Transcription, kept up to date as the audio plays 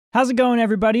How's it going,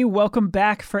 everybody? Welcome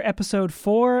back for episode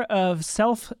 4 of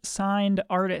Self-Signed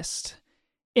Artist.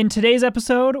 In today's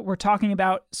episode, we're talking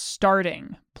about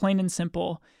starting, plain and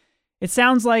simple. It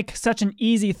sounds like such an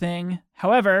easy thing.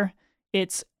 However,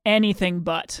 it's anything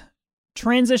but.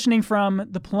 Transitioning from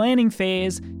the planning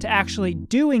phase to actually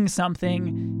doing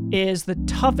something is the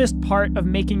toughest part of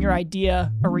making your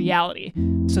idea a reality.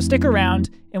 So stick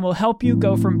around and we'll help you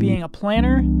go from being a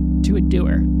planner to a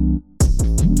doer.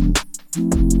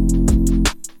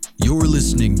 You're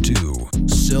listening to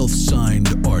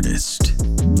Self-Signed Artist,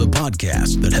 the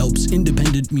podcast that helps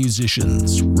independent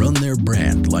musicians run their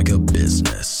brand like a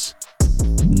business.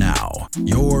 Now,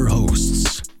 your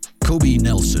hosts, Kobe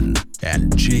Nelson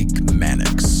and Jake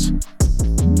Mannix.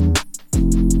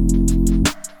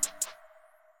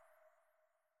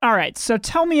 All right, so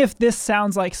tell me if this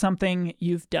sounds like something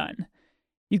you've done.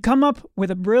 You come up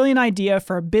with a brilliant idea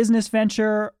for a business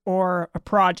venture or a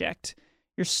project.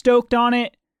 You're stoked on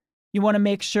it. You want to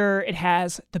make sure it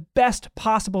has the best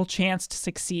possible chance to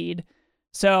succeed.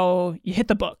 So you hit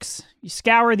the books. You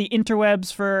scour the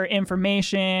interwebs for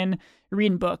information. You're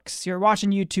reading books. You're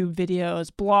watching YouTube videos,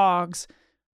 blogs,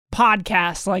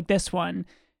 podcasts like this one.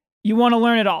 You want to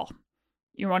learn it all.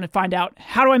 You want to find out,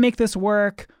 how do I make this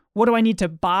work? What do I need to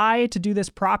buy to do this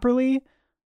properly?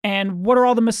 And what are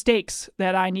all the mistakes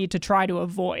that I need to try to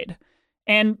avoid?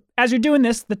 And as you're doing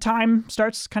this, the time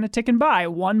starts kind of ticking by.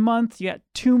 1 month, you got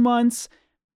 2 months,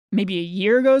 maybe a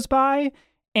year goes by,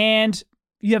 and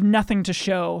you have nothing to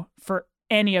show for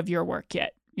any of your work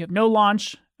yet. You have no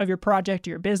launch of your project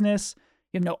or your business.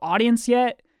 You have no audience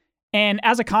yet. And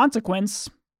as a consequence,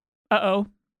 you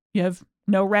have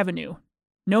no revenue,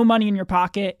 no money in your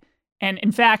pocket. And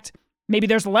in fact, maybe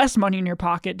there's less money in your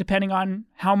pocket depending on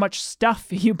how much stuff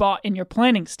you bought in your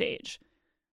planning stage.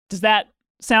 Does that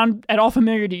sound at all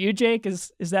familiar to you, Jake?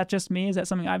 Is that just me? Is that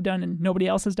something I've done and nobody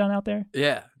else has done out there?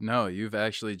 Yeah, no, you've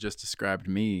actually just described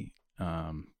me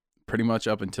pretty much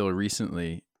up until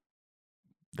recently.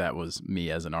 That was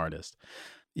me as an artist.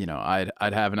 You know,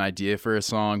 I'd have an idea for a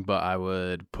song, but I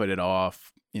would put it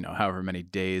off, however many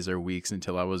days or weeks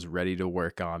until I was ready to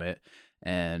work on it.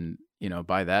 And,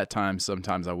 by that time,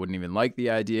 sometimes I wouldn't even like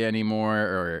the idea anymore,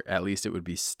 or at least it would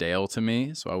be stale to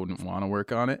me. So I wouldn't want to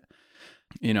work on it.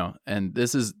 And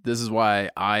this is why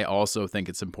I also think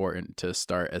it's important to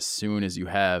start as soon as you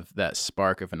have that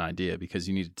spark of an idea, because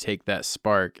you need to take that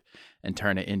spark and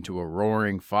turn it into a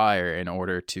roaring fire in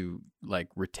order to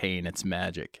retain its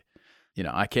magic.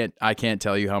 I can't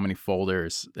tell you how many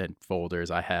folders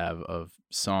I have of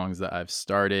songs that I've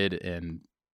started and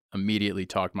immediately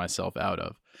talked myself out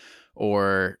of.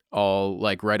 Or I'll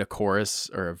write a chorus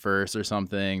or a verse or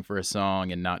something for a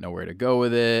song and not know where to go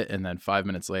with it. And then 5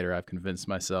 minutes later, I've convinced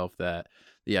myself that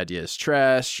the idea is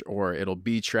trash, or it'll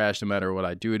be trash no matter what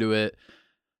I do to it.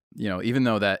 Even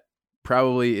though that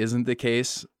probably isn't the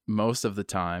case most of the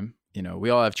time. We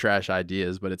all have trash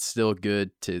ideas, but it's still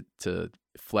good to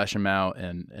flesh them out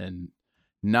and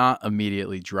not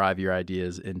immediately drive your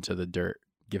ideas into the dirt.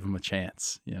 Give them a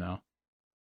chance,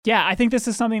 Yeah, I think this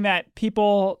is something that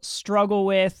people struggle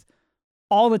with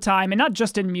all the time, and not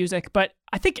just in music, but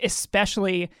I think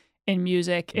especially in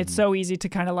music. Mm-hmm. It's so easy to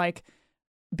kind of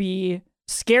be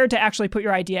scared to actually put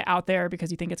your idea out there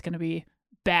because you think it's going to be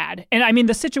bad. And I mean,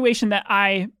 the situation that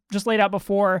I just laid out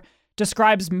before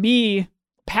describes me,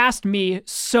 past me,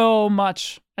 so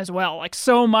much as well.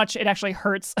 So much it actually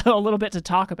hurts a little bit to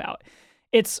talk about.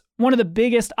 It's one of the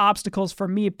biggest obstacles for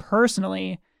me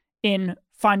personally in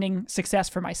finding success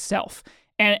for myself.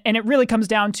 And it really comes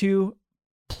down to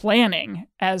planning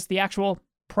as the actual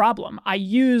problem. I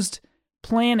used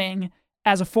planning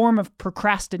as a form of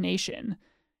procrastination.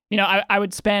 I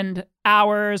would spend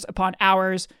hours upon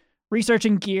hours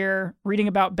researching gear, reading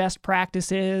about best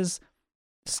practices,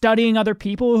 studying other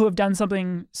people who have done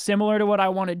something similar to what I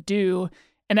want to do.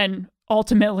 And then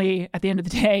ultimately, at the end of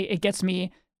the day, it gets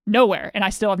me nowhere. And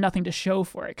I still have nothing to show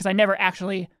for it because I never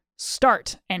actually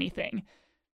start anything.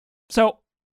 So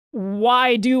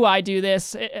why do I do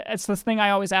this? It's the thing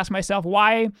I always ask myself.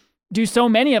 Why do so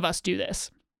many of us do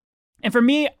this? And for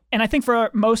me, and I think for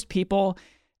most people,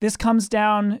 this comes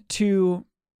down to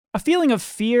a feeling of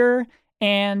fear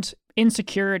and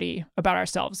insecurity about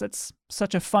ourselves. It's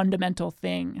such a fundamental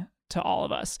thing to all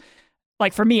of us.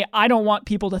 For me, I don't want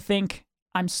people to think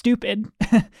I'm stupid.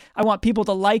 I want people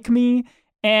to like me.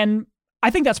 And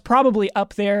I think that's probably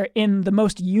up there in the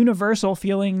most universal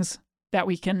feelings that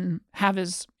we can have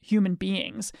as human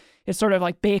beings. It's sort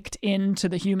of baked into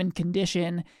the human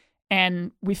condition.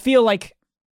 And we feel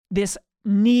this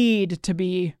need to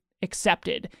be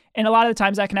accepted. And a lot of the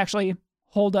times that can actually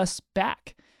hold us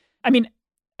back. I mean,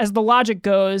 as the logic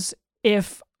goes,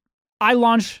 if I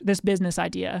launch this business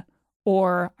idea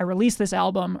or I release this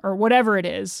album or whatever it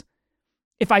is,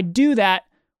 if I do that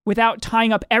without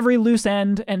tying up every loose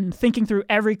end and thinking through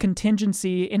every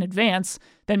contingency in advance,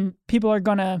 then people are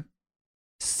going to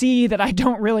see that I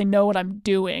don't really know what I'm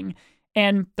doing,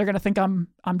 and they're going to think I'm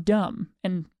dumb.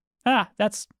 And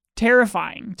that's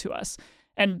terrifying to us.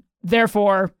 And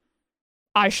therefore,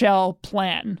 I shall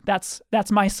plan. That's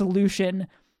my solution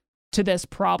to this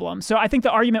problem. So I think the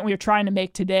argument we are trying to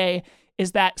make today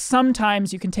is that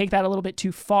sometimes you can take that a little bit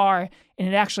too far, and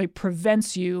it actually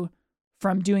prevents you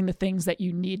from doing the things that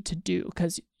you need to do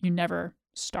because you never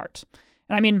start.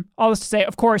 And I mean, all this to say,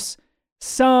 of course,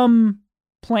 some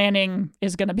planning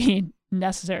is going to be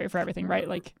necessary for everything, right?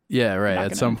 Like, yeah, right.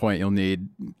 At some point you'll need,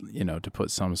 to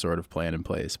put some sort of plan in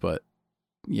place, but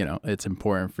it's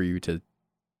important for you to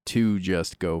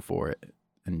just go for it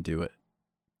and do it.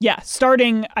 Yeah,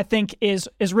 starting, I think, is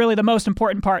really the most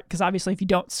important part, because obviously if you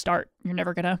don't start, you're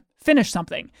never going to finish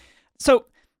something. So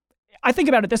I think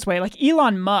about it this way, like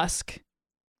Elon Musk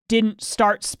didn't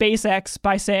start SpaceX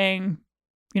by saying,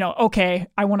 okay,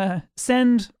 I want to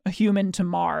send a human to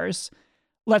Mars.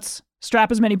 Let's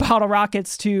strap as many bottle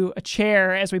rockets to a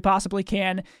chair as we possibly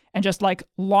can and just like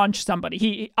launch somebody.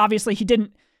 He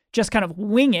didn't just kind of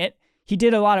wing it. He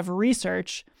did a lot of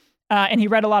research and he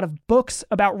read a lot of books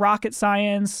about rocket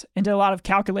science and did a lot of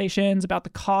calculations about the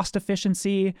cost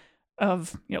efficiency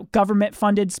of, government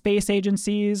funded space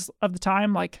agencies of the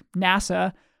time, like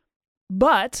NASA.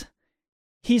 But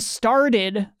he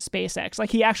started SpaceX.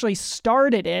 Like, he actually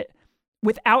started it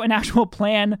without an actual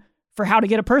plan for how to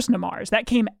get a person to Mars. That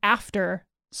came after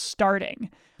starting.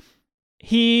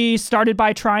 He started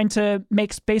by trying to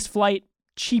make spaceflight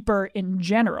cheaper in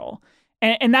general.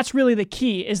 And that's really the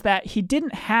key, is that he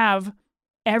didn't have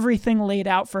everything laid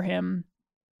out for him,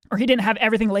 or he didn't have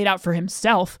everything laid out for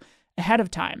himself ahead of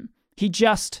time. He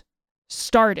just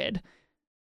started.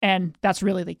 And that's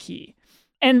really the key.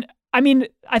 And I mean,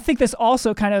 I think this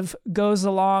also kind of goes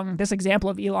along, this example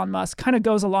of Elon Musk kind of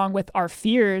goes along with our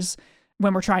fears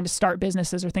when we're trying to start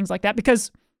businesses or things like that.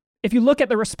 Because if you look at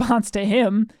the response to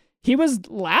him, he was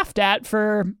laughed at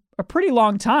for a pretty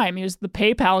long time. He was the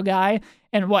PayPal guy.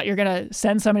 And what, you're going to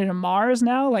send somebody to Mars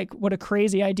now? Like, what a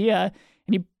crazy idea.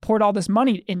 And he poured all this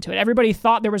money into it. Everybody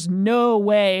thought there was no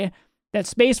way that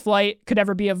spaceflight could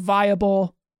ever be a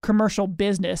viable commercial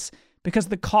business because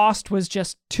the cost was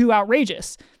just too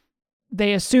outrageous.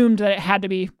 They assumed that it had to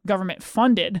be government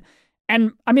funded.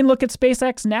 And I mean, look at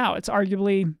SpaceX now. It's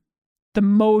arguably the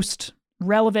most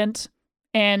relevant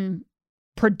and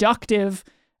productive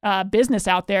business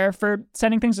out there for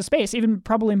sending things to space, even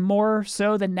probably more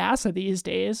so than NASA these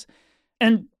days.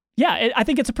 And yeah, I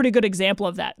think it's a pretty good example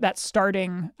of that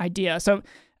starting idea. So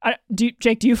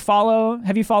Jake, have you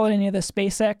followed any of the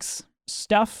SpaceX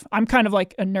stuff? I'm kind of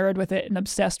like a nerd with it and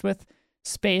obsessed with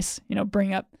space,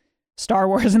 bring up Star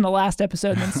Wars in the last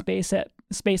episode and then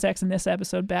SpaceX in this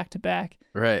episode back to back.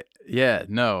 Right. Yeah,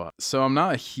 no. So I'm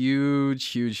not a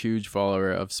huge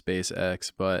follower of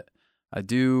SpaceX, but I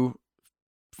do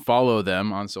follow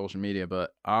them on social media,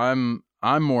 but I'm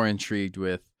more intrigued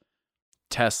with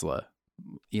Tesla,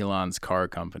 Elon's car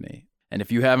company. And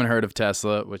if you haven't heard of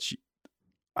Tesla, which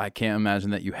I can't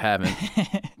imagine that you haven't,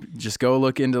 just go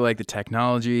look into like the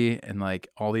technology and like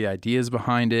all the ideas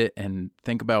behind it and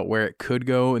think about where it could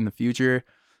go in the future.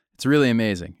 It's really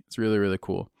amazing. It's really, really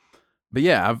cool. But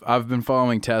yeah, I've been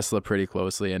following Tesla pretty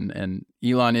closely, and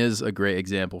Elon is a great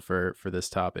example for this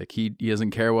topic. He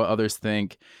doesn't care what others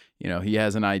think. He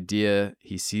has an idea,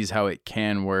 he sees how it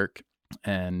can work,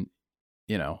 and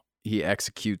he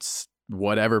executes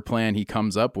whatever plan he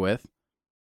comes up with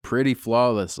pretty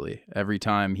flawlessly every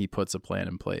time he puts a plan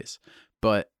in place.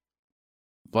 But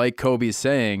like Kobe's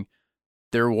saying,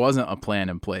 there wasn't a plan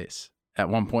in place at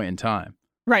one point in time.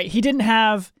 Right. He didn't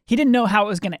know how it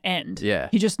was going to end. Yeah.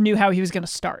 He just knew how he was going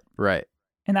to start. Right.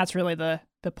 And that's really the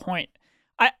point.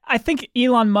 I think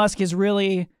Elon Musk is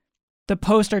really the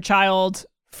poster child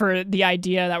for the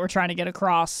idea that we're trying to get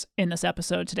across in this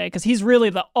episode today, because he's really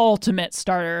the ultimate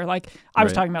starter. Like, I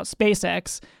was talking about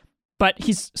SpaceX, but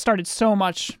he's started so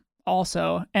much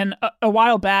also. And a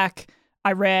while back,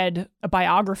 I read a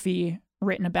biography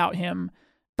written about him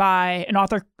by an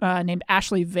author named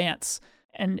Ashley Vance.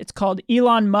 And it's called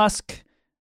Elon Musk,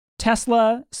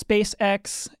 Tesla,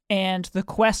 SpaceX, and the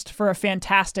Quest for a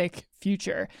Fantastic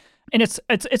Future. And it's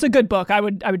a good book. I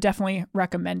would definitely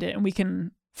recommend it. And we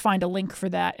can find a link for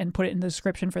that and put it in the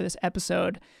description for this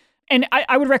episode. And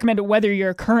I would recommend it whether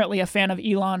you're currently a fan of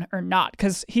Elon or not,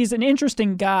 because he's an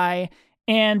interesting guy.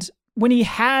 And when he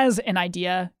has an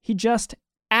idea, he just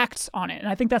acts on it. And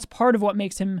I think that's part of what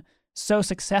makes him so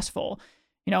successful.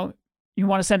 You You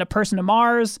want to send a person to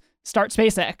Mars, start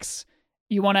SpaceX.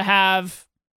 You want to have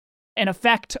an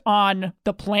effect on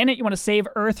the planet, you want to save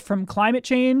Earth from climate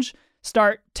change,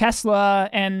 start Tesla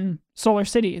and Solar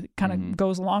City. It kind of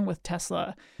goes along with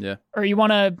Tesla. Yeah. Or you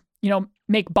want to,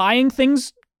 make buying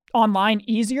things online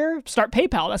easier, start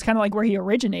PayPal. That's kind of like where he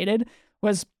originated,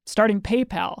 was starting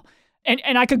PayPal.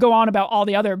 And I could go on about all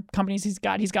the other companies he's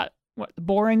got. He's got the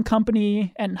Boring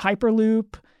Company and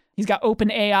Hyperloop. He's got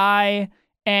OpenAI,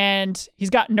 and he's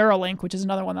got Neuralink, which is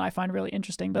another one that I find really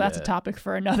interesting, but that's a topic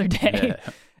for another day.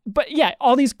 Yeah. But yeah,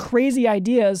 all these crazy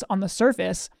ideas on the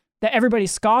surface that everybody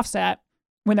scoffs at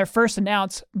when they're first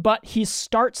announced, but he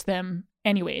starts them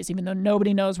anyways, even though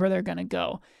nobody knows where they're going to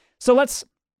go. So let's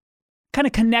kind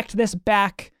of connect this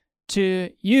back to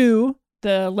you,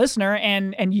 the listener,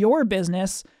 and your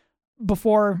business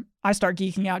before I start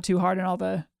geeking out too hard on all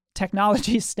the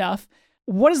technology stuff.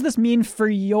 What does this mean for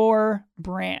your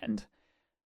brand?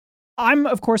 I'm,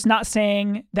 of course, not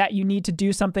saying that you need to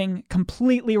do something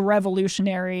completely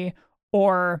revolutionary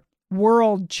or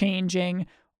world-changing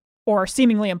or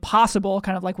seemingly impossible,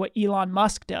 kind of like what Elon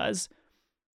Musk does.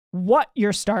 What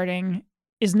you're starting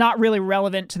is not really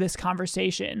relevant to this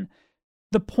conversation.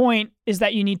 The point is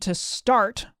that you need to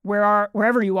start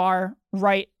wherever you are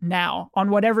right now on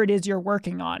whatever it is you're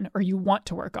working on or you want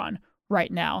to work on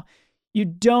right now. You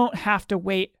don't have to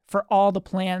wait for all the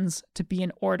plans to be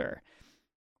in order.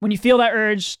 When you feel that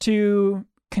urge to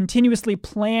continuously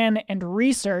plan and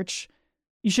research,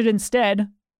 you should instead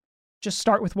just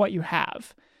start with what you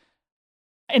have.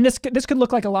 And this could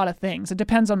look like a lot of things. It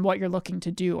depends on what you're looking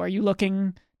to do. Are you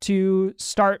looking to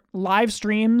start live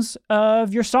streams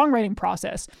of your songwriting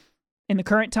process? In the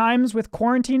current times with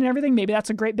quarantine and everything, maybe that's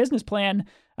a great business plan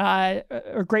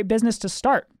or great business to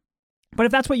start. But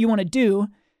if that's what you want to do,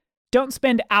 don't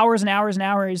spend hours and hours and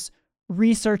hours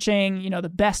researching, the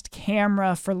best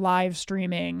camera for live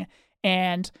streaming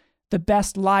and the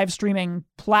best live streaming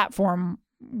platform,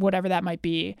 whatever that might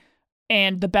be,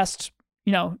 and the best,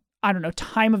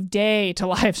 time of day to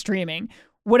live streaming,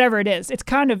 whatever it is. It's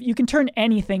kind of, you can turn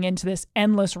anything into this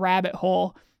endless rabbit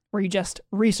hole where you just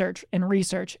research and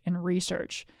research and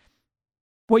research.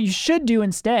 What you should do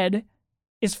instead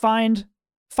is find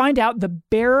out the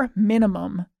bare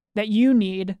minimum that you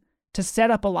need to set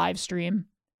up a live stream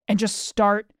and just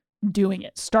start doing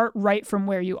it. Start right from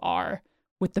where you are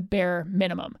with the bare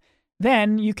minimum.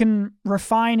 Then you can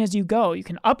refine as you go. You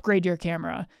can upgrade your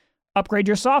camera, upgrade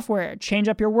your software, change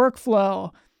up your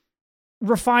workflow,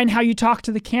 refine how you talk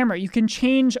to the camera. You can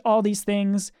change all these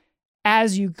things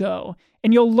as you go.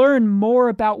 And you'll learn more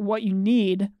about what you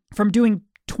need from doing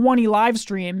 20 live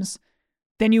streams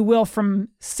than you will from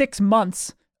 6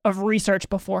 months of research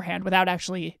beforehand without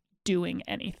actually doing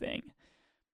anything.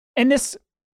 And this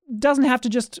doesn't have to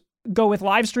just go with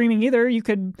live streaming either. You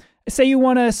could say you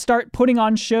want to start putting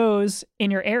on shows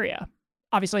in your area.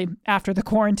 Obviously, after the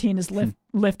quarantine is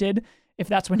lifted, if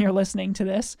that's when you're listening to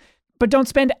this. But don't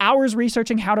spend hours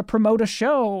researching how to promote a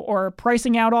show or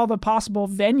pricing out all the possible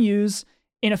venues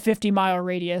in a 50-mile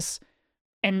radius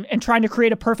and trying to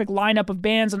create a perfect lineup of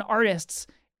bands and artists.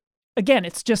 Again,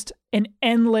 it's just an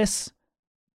endless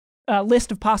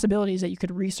list of possibilities that you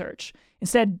could research.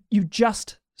 Instead, you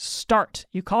just start.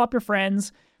 You call up your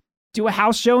friends, do a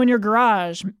house show in your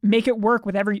garage, make it work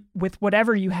with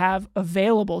whatever you have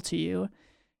available to you.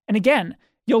 And again,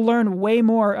 you'll learn way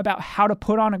more about how to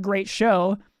put on a great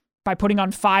show by putting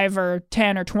on 5 or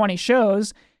 10 or 20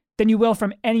 shows than you will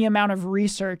from any amount of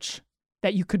research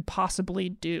that you could possibly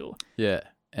do. Yeah.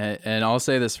 And I'll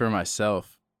say this for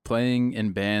myself, playing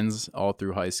in bands all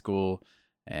through high school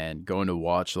and going to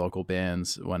watch local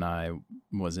bands when I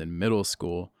was in middle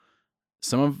school,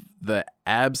 some of the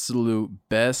absolute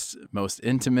best, most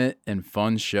intimate and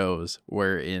fun shows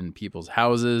were in people's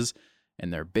houses,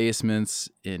 in their basements,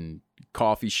 in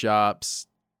coffee shops,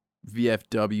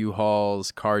 VFW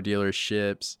halls, car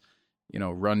dealerships,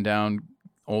 rundown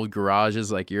old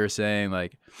garages, like you're saying.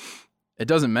 Like, it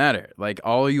doesn't matter. Like,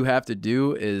 all you have to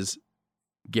do is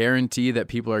guarantee that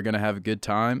people are going to have a good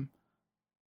time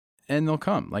and they'll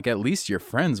come. Like, at least your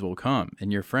friends will come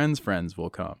and your friends' friends will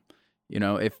come.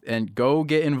 And go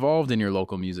get involved in your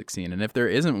local music scene. And if there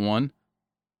isn't one,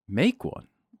 make one.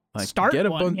 Like, start one.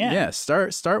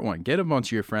 Start one. Get a bunch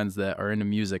of your friends that are into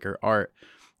music or art.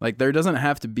 Like, there doesn't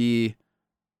have to be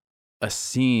a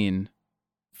scene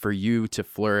for you to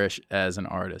flourish as an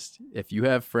artist. If you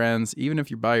have friends, even if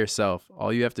you're by yourself,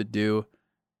 all you have to do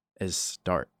is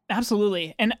start.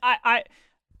 Absolutely. And I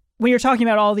when you're talking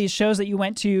about all these shows that you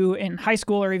went to in high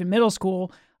school or even middle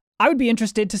school, I would be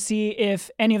interested to see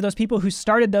if any of those people who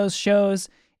started those shows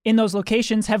in those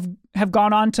locations have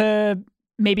gone on to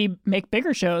maybe make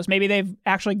bigger shows. Maybe they've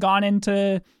actually gone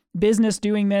into business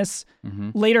doing this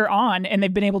later on, and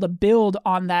they've been able to build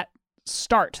on that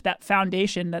start, that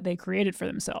foundation that they created for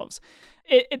themselves.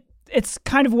 It's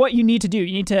kind of what you need to do.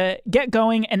 You need to get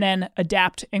going and then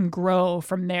adapt and grow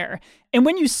from there. And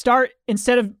when you start,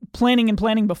 instead of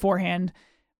planning beforehand,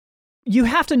 you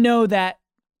have to know that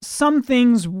some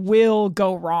things will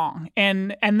go wrong,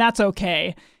 and that's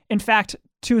okay. In fact,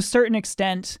 to a certain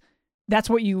extent, that's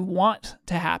what you want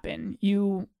to happen.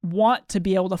 You want to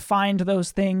be able to find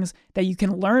those things that you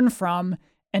can learn from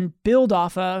and build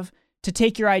off of to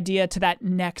take your idea to that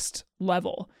next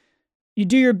level. You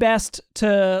do your best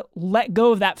to let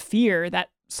go of that fear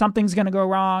that something's going to go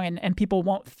wrong and people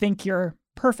won't think you're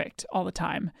perfect all the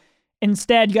time.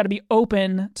 Instead, you got to be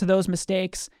open to those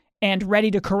mistakes and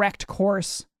ready to correct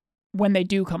course when they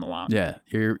do come along. Yeah,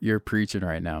 you're preaching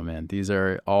right now, man. These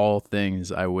are all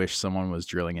things I wish someone was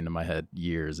drilling into my head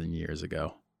years and years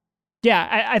ago.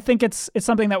 Yeah, I think it's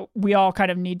something that we all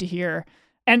kind of need to hear.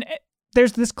 And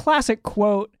there's this classic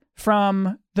quote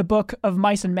from the book of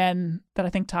Mice and Men that I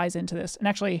think ties into this. And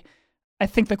actually, I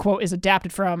think the quote is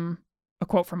adapted from a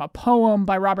quote from a poem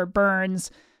by Robert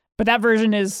Burns, but that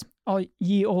version is all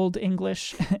ye old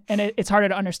English, and it's harder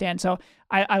to understand. So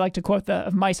I like to quote the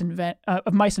of Mice and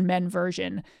Men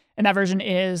version, and that version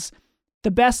is, "The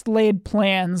best laid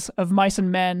plans of mice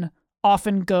and men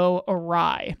often go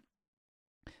awry."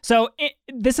 So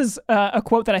this is a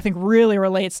quote that I think really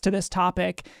relates to this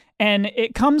topic, and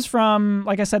it comes from,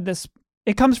 like I said, this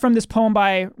poem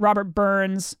by Robert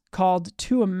Burns called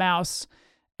 "To a Mouse,"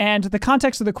 and the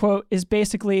context of the quote is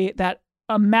basically that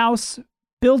a mouse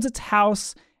builds its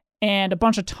house and a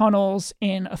bunch of tunnels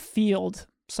in a field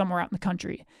somewhere out in the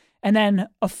country. And then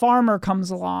a farmer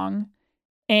comes along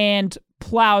and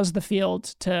plows the field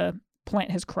to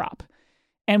plant his crop.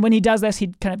 And when he does this,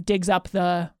 he kind of digs up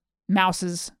the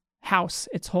mouse's house,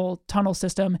 its whole tunnel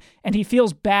system, and he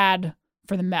feels bad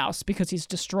for the mouse because he's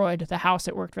destroyed the house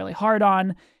it worked really hard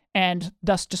on and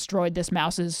thus destroyed this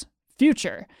mouse's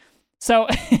future. So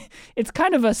it's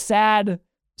kind of a sad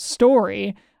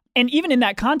story. And even in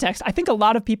that context, I think a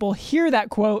lot of people hear that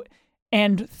quote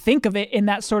and think of it in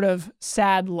that sort of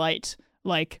sad light.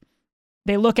 Like,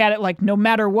 they look at it like, no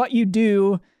matter what you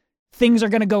do, things are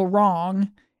going to go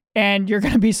wrong and you're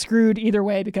going to be screwed either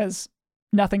way because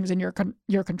nothing's in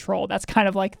your control. That's kind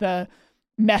of like the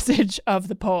message of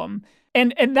the poem.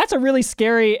 And that's a really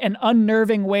scary and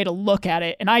unnerving way to look at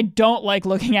it. And I don't like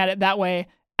looking at it that way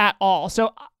at all.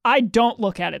 So I don't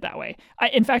look at it that way.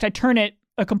 In fact, I turn it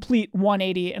a complete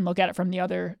 180 and look at it from the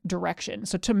other direction.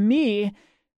 So to me,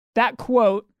 that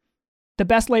quote, "The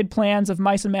best laid plans of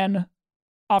mice and men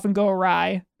often go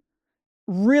awry,"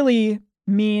 really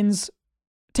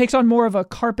takes on more of a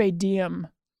carpe diem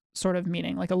sort of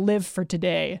meaning, like a live for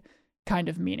today kind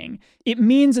of meaning. It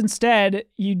means instead,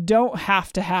 you don't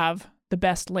have to have the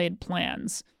best laid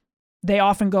plans. They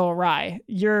often go awry.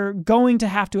 You're going to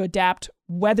have to adapt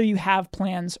whether you have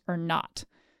plans or not.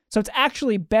 So it's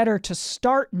actually better to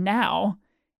start now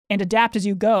and adapt as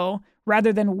you go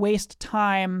rather than waste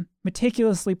time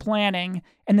meticulously planning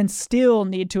and then still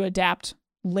need to adapt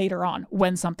later on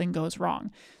when something goes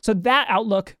wrong. So that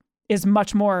outlook is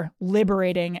much more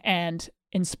liberating and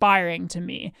inspiring to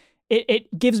me.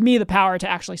 It gives me the power to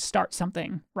actually start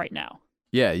something right now.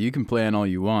 Yeah, you can plan all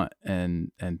you want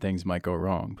and things might go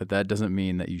wrong, but that doesn't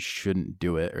mean that you shouldn't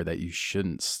do it or that you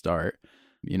shouldn't start.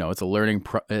 You know, it's a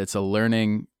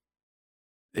learning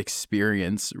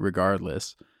experience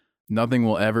regardless. Nothing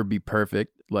will ever be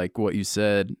perfect. Like what you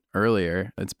said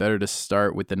earlier, it's better to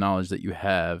start with the knowledge that you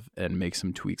have and make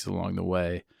some tweaks along the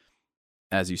way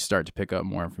as you start to pick up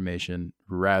more information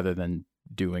rather than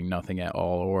doing nothing at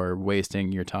all or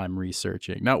wasting your time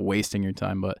researching. Not wasting your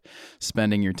time, but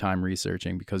spending your time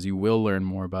researching, because you will learn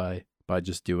more by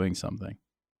just doing something.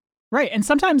 Right. And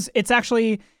sometimes it's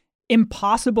actually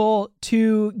impossible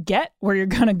to get where you're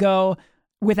going to go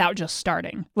without just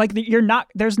starting. Like you're not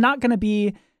going to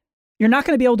be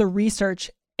able to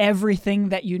research everything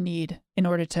that you need in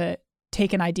order to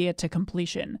take an idea to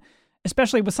completion,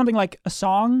 especially with something like a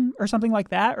song or something like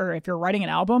that. Or if you're writing an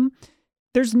album,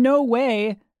 there's no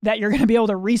way that you're going to be able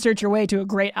to research your way to a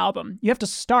great album. You have to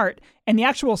start, and the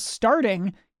actual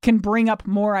starting can bring up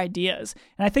more ideas.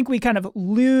 And I think we kind of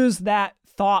lose that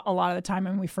thought a lot of the time,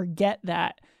 and we forget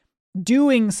that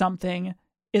doing something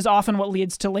is often what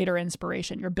leads to later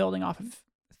inspiration. You're building off of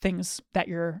things that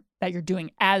you're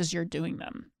doing as you're doing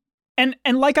them. And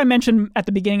like I mentioned at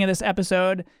the beginning of this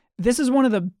episode, this is one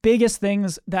of the biggest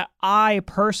things that I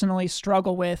personally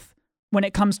struggle with when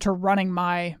it comes to running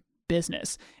my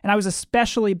business. And I was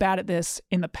especially bad at this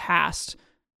in the past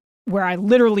where I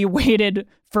literally waited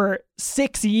for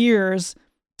 6 years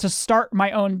to start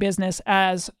my own business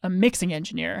as a mixing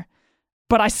engineer.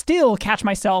 But I still catch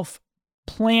myself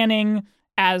planning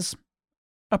as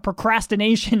a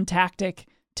procrastination tactic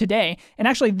today. And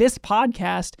actually, this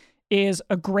podcast is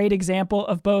a great example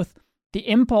of both the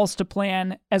impulse to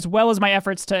plan as well as my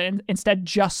efforts to instead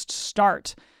just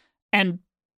start. And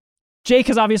Jake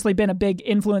has obviously been a big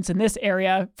influence in this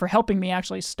area for helping me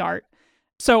actually start.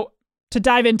 So to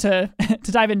dive into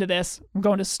this, I'm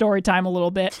going to story time a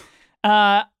little bit.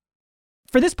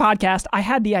 For this podcast, I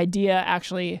had the idea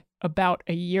actually about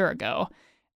a year ago,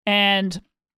 and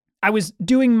I was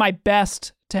doing my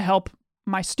best to help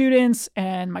my students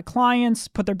and my clients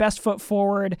put their best foot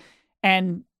forward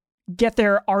and get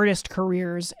their artist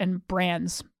careers and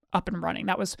brands up and running.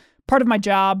 That was part of my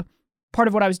job, part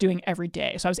of what I was doing every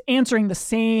day. So I was answering the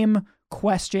same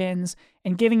questions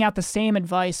and giving out the same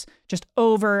advice just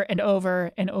over and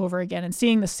over and over again and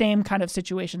seeing the same kind of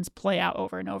situations play out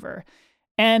over and over.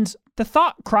 And the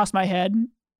thought crossed my head,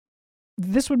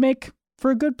 this would make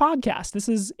for a good podcast. This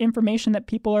is information that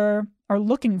people are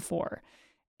looking for.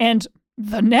 And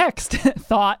the next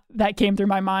thought that came through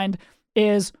my mind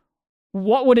is,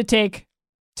 what would it take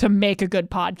to make a good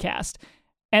podcast?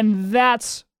 And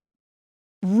that's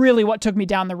really what took me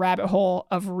down the rabbit hole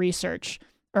of research.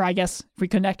 Or I guess if we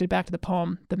connected back to the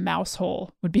poem, the mouse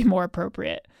hole would be more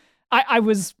appropriate. I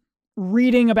was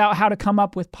reading about how to come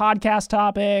up with podcast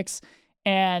topics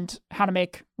and how to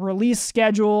make release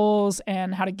schedules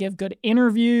and how to give good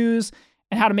interviews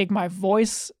and how to make my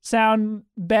voice sound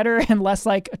better and less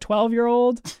like a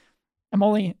 12-year-old. I'm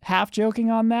only half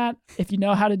joking on that. If you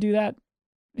know how to do that,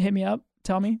 hit me up.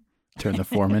 Tell me. Turn the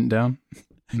formant down.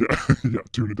 Yeah,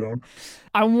 tune it down.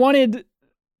 I wanted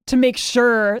to make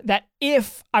sure that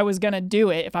if I was going to do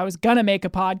it, if I was going to make a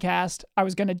podcast, I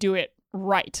was going to do it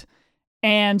right.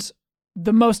 And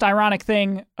the most ironic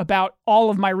thing about all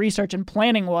of my research and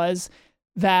planning was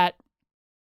that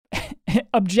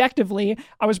objectively,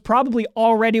 I was probably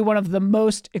already one of the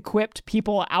most equipped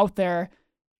people out there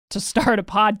to start a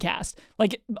podcast.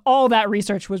 Like, all that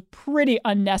research was pretty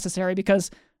unnecessary because,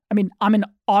 I mean, I'm an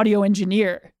audio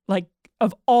engineer. Like,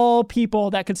 of all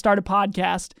people that could start a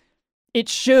podcast, it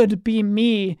should be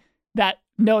me that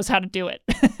knows how to do it.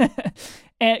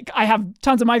 And I have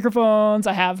tons of microphones.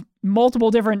 I have multiple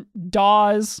different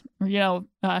DAWs,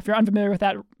 if you're unfamiliar with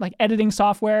that, like editing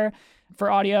software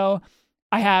for audio.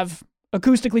 I have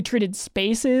acoustically treated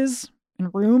spaces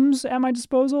and rooms at my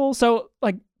disposal. So,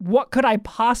 like, what could I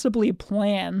possibly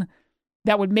plan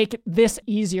that would make it this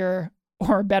easier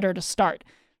or better to start?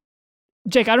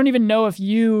 Jake, I don't even know if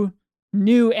you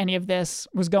knew any of this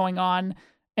was going on.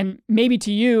 And maybe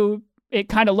to you, it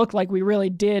kind of looked like we really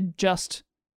did just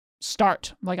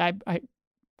start. Like, I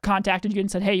contacted you and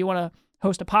said, hey, you want to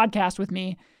host a podcast with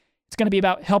me? It's going to be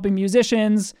about helping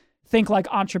musicians think like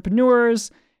entrepreneurs.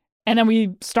 And then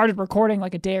we started recording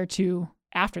like a day or two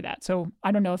after that. So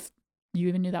I don't know if you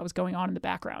even knew that was going on in the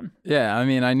background. Yeah, I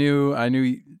mean, I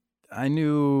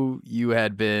knew you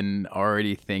had been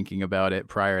already thinking about it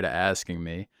prior to asking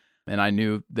me. And I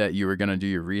knew that you were going to do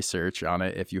your research on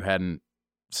it if you hadn't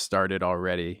started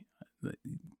already.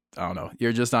 I don't know.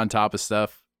 You're just on top of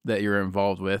stuff that you're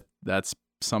involved with. That's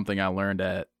something I learned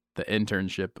at the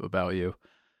internship about you.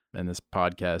 And this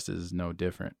podcast is no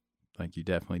different. Like, you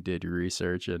definitely did your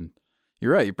research, and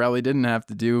you're right. You probably didn't have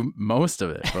to do most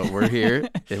of it, but we're here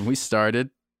and we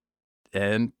started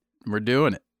and we're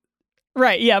doing it.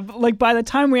 Right. Yeah. Like, by the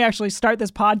time we actually start this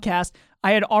podcast,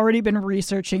 I had already been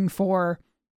researching for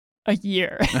a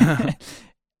year.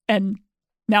 And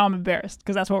now I'm embarrassed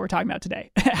because that's what we're talking about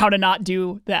today. How to not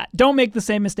do that. Don't make the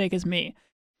same mistake as me.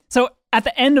 So at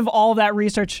the end of all of that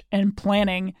research and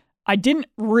planning, I didn't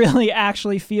really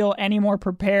actually feel any more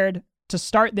prepared to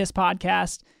start this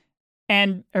podcast.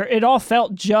 And it all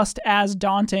felt just as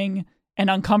daunting and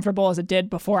uncomfortable as it did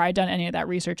before I'd done any of that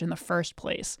research in the first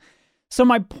place. So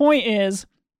my point is,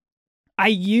 I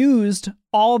used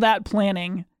all that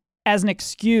planning as an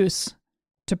excuse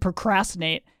to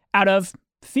procrastinate out of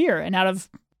fear and out of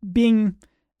being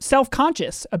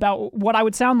self-conscious about what I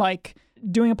would sound like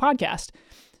doing a podcast.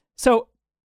 So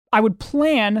I would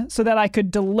plan so that I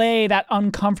could delay that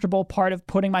uncomfortable part of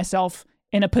putting myself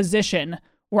in a position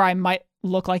where I might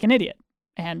look like an idiot.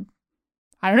 And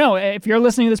I don't know, if you're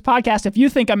listening to this podcast, if you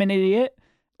think I'm an idiot,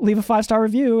 leave a 5-star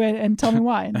review and tell me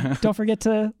why. And don't forget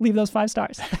to leave those 5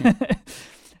 stars.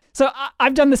 So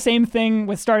I've done the same thing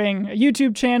with starting a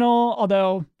YouTube channel,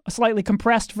 although a slightly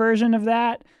compressed version of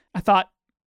that. I thought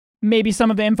maybe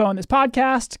some of the info on this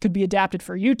podcast could be adapted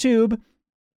for YouTube.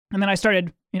 And then I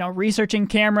started, researching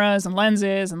cameras and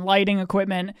lenses and lighting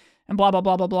equipment. and blah, blah,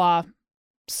 blah, blah, blah.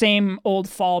 Same old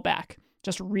fallback,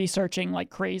 just researching like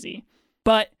crazy.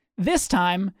 But this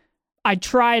time, I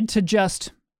tried to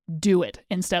just do it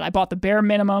instead. I bought the bare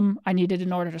minimum I needed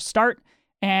in order to start,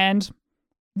 and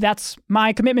that's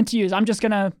my commitment to you. I'm just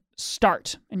going to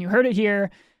start. And you heard it here.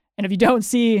 And if you don't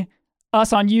see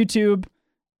us on YouTube,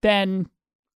 then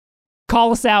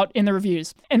call us out in the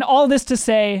reviews. And all this to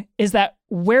say is that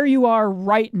where you are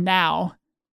right now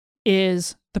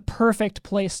is the perfect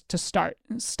place to start.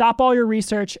 Stop all your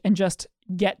research and just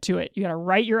get to it. You got to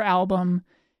write your album.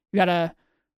 You got to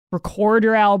record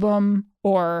your album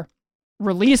or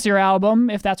release your album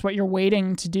if that's what you're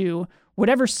waiting to do.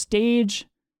 Whatever stage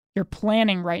you're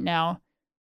planning right now,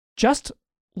 just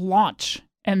launch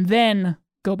and then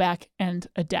go back and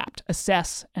adapt,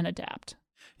 assess and adapt.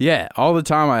 Yeah, all the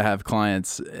time I have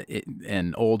clients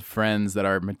and old friends that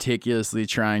are meticulously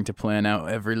trying to plan out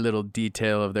every little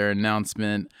detail of their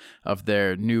announcement of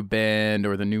their new band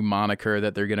or the new moniker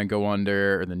that they're going to go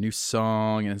under or the new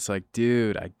song. And it's like,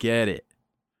 dude, I get it.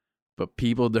 But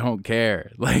people don't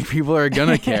care. Like, people are going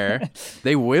to care.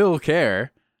 They will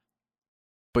care.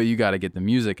 But you got to get the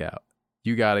music out.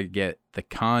 You got to get the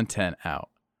content out.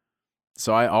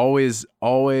 So I always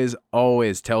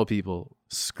tell people,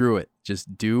 screw it.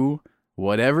 Just do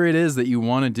whatever it is that you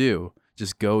want to do.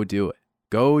 Just go do it.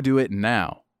 Go do it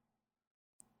now.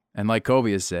 And like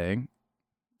Kobe is saying,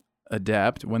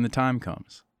 adapt when the time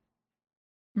comes.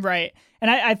 Right.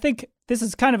 And I think this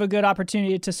is kind of a good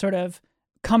opportunity to sort of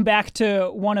come back to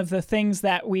one of the things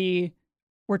that we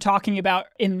were talking about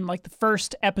in like the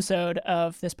first episode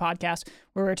of this podcast,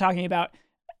 where we were talking about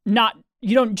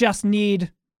you don't just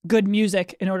need good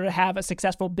music in order to have a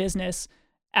successful business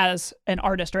as an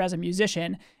artist or as a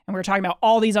musician. And we were talking about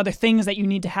all these other things that you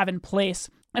need to have in place.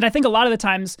 And I think a lot of the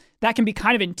times that can be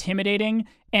kind of intimidating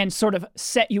and sort of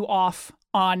set you off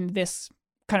on this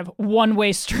kind of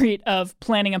one-way street of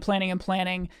planning and planning and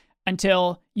planning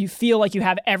until you feel like you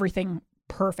have everything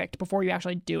perfect before you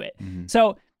actually do it. Mm-hmm.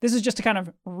 So this is just to kind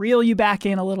of reel you back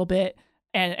in a little bit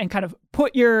and kind of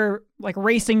put your like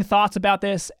racing thoughts about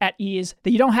this at ease,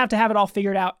 that you don't have to have it all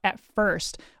figured out at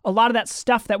first. A lot of that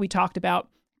stuff that we talked about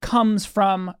comes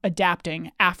from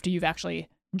adapting after you've actually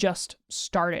just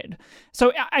started.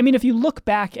 So, I mean, if you look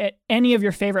back at any of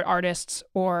your favorite artists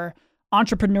or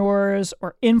entrepreneurs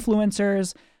or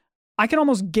influencers, I can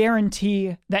almost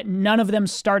guarantee that none of them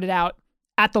started out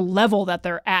at the level that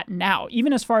they're at now,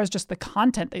 even as far as just the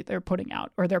content that they're putting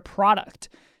out or their product.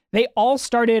 They all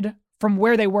started from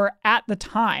where they were at the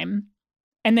time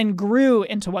and then grew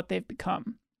into what they've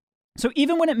become. So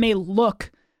even when it may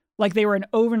look like they were an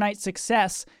overnight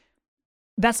success,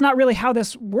 that's not really how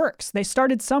this works. They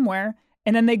started somewhere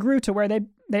and then they grew to where they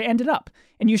ended up.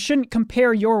 And you shouldn't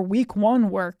compare your week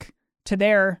 1 work to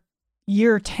their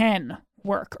year 10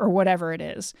 work or whatever it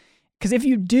is. Because if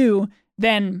you do,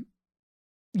 then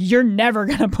you're never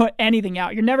going to put anything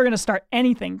out. You're never going to start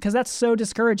anything because that's so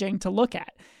discouraging to look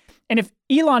at. And if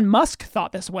Elon Musk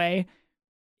thought this way,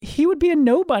 he would be a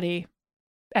nobody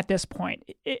at this point.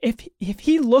 If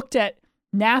he looked at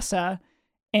NASA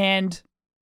and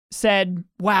said,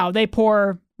 wow, they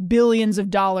pour billions of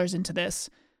dollars into this.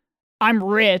 I'm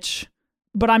rich,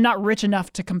 but I'm not rich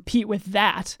enough to compete with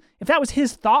that. If that was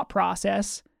his thought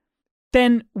process,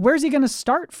 then where's he going to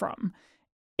start from?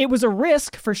 It was a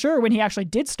risk for sure when he actually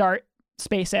did start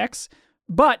SpaceX,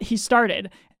 but he started.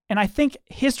 And I think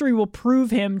history will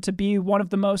prove him to be one of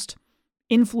the most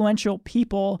influential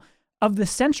people of the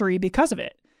century because of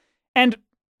it. And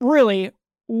really,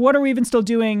 what are we even still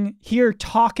doing here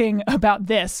talking about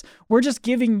this? We're just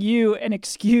giving you an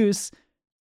excuse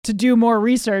to do more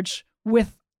research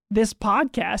with this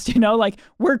podcast. You know, like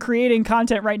we're creating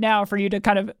content right now for you to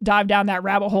kind of dive down that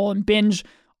rabbit hole and binge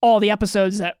all the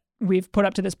episodes that we've put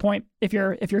up to this point. If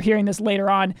you're hearing this later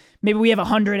on, maybe we have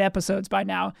 100 episodes by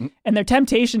now. And their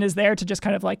temptation is there to just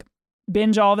kind of like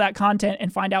binge all of that content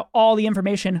and find out all the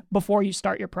information before you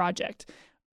start your project.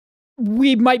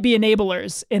 We might be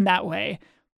enablers in that way,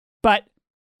 but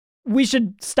we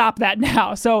should stop that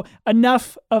now. So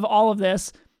enough of all of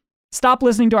this. Stop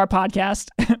listening to our podcast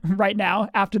right now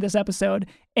after this episode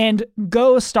and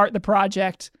go start the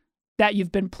project that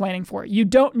you've been planning for. You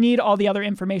don't need all the other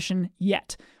information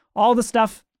yet. All the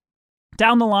stuff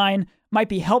down the line might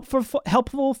be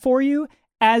helpful for you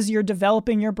as you're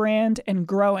developing your brand and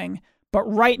growing. But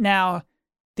right now,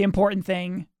 the important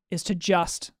thing is to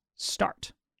just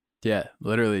start. Yeah,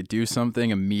 literally do something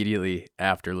immediately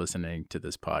after listening to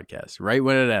this podcast, right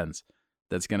when it ends.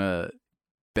 That's going to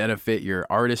benefit your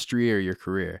artistry or your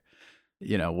career.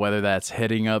 You know, whether that's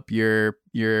hitting up your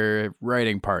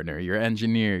writing partner, your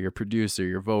engineer, your producer,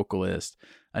 your vocalist,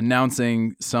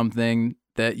 announcing something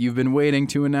that you've been waiting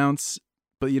to announce,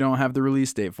 but you don't have the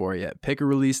release date for it yet. Pick a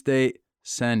release date,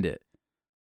 send it.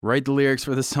 Write the lyrics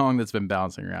for the song that's been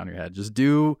bouncing around your head. Just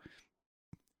do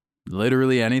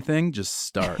literally anything. Just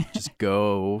start. Just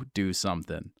go do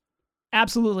something.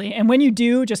 Absolutely. And when you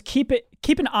do, just keep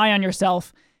an eye on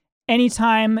yourself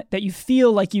anytime that you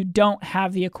feel like you don't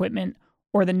have the equipment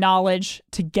or the knowledge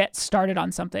to get started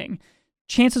on something.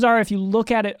 Chances are, if you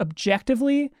look at it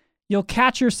objectively, you'll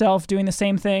catch yourself doing the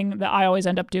same thing that I always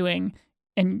end up doing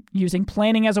and using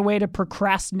planning as a way to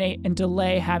procrastinate and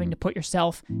delay having to put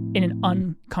yourself in an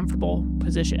uncomfortable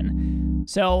position.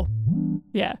 So,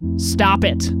 yeah, stop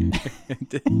it.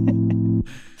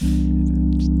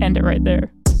 Just end it right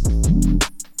there.